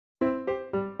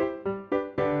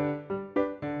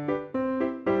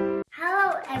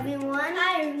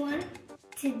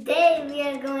Today we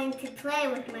are going to play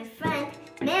with my friend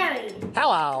Mary.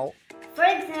 Hello. For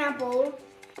example,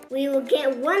 we will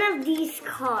get one of these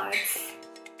cards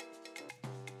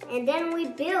and then we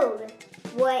build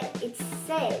what it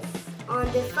says on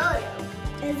the photo.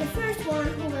 And the first one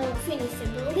who will finish the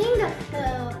building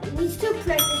needs to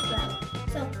press this bell.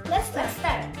 So let's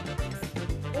start.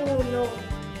 Oh no.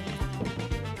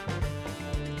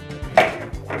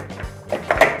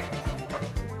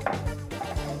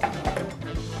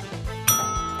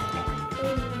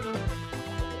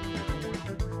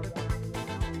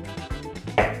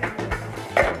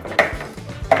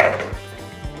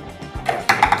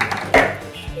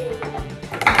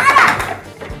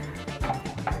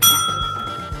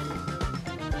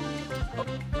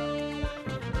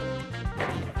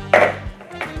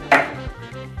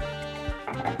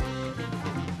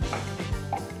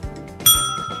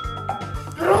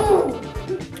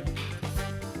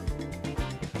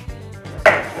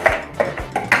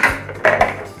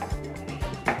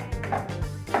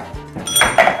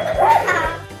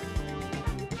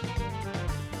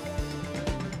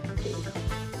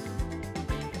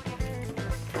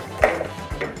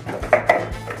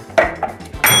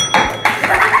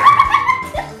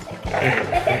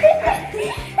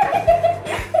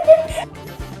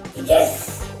 Yes!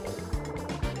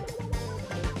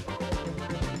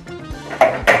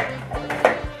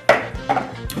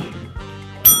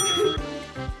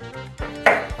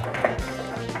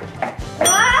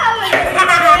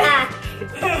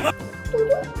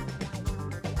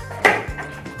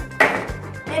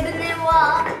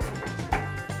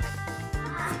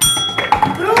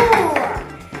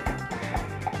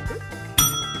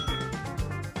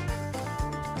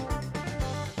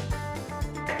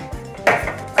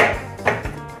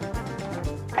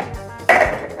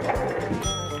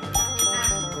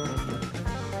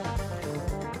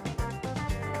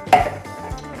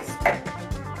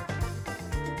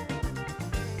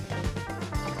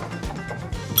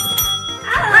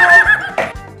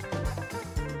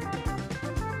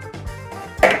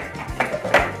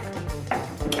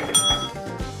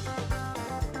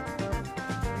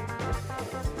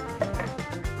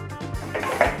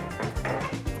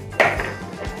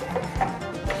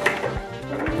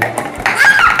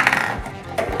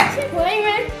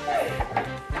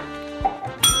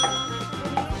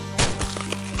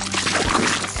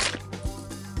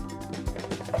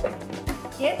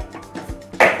 Yep.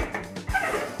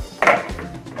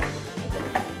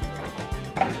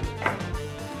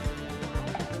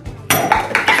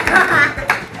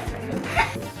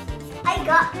 I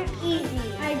got it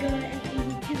easy. I got it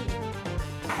easy too.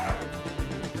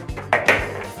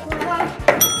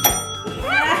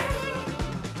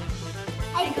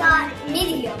 I got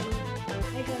medium.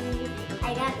 I got I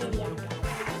got medium. medium.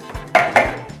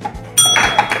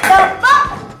 The ball.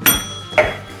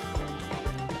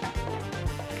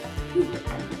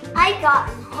 I got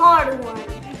a hard one.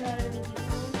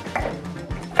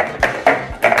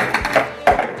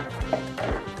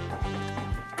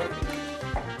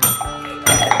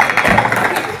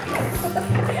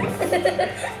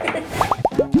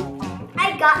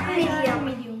 I got a medium. I got medium.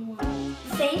 Medium one.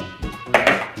 Same.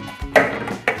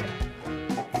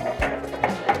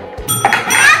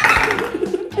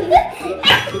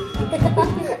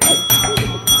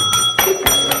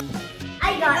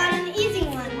 I got an easy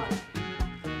one.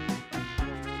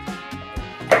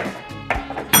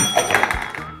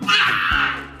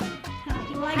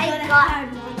 I got hard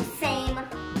one. Same.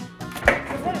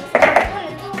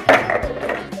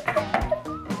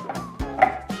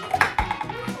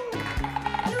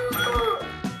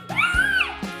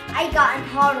 I got a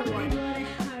hard I one. got a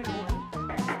hard one.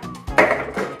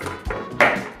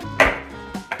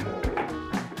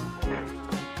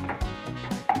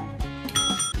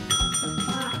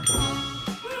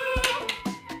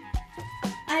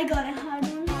 I got a hard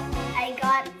one. I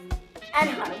got a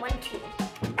hard one too.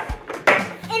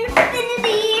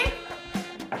 Infinity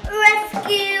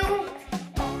rescue.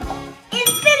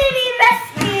 Infinity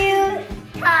rescue.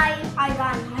 Hi. I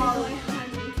got a hard one.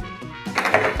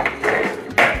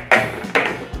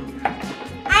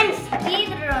 I'm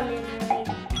speedrunning right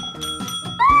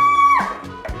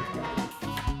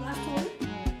Last one.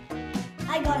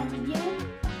 I got a medium.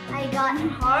 I got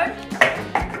hard.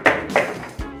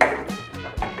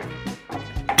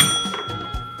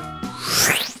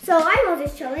 So I was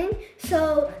just showing.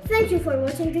 So thank you for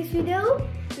watching this video.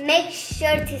 Make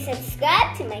sure to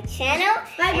subscribe to my channel.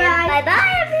 Bye bye. Bye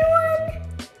bye everyone.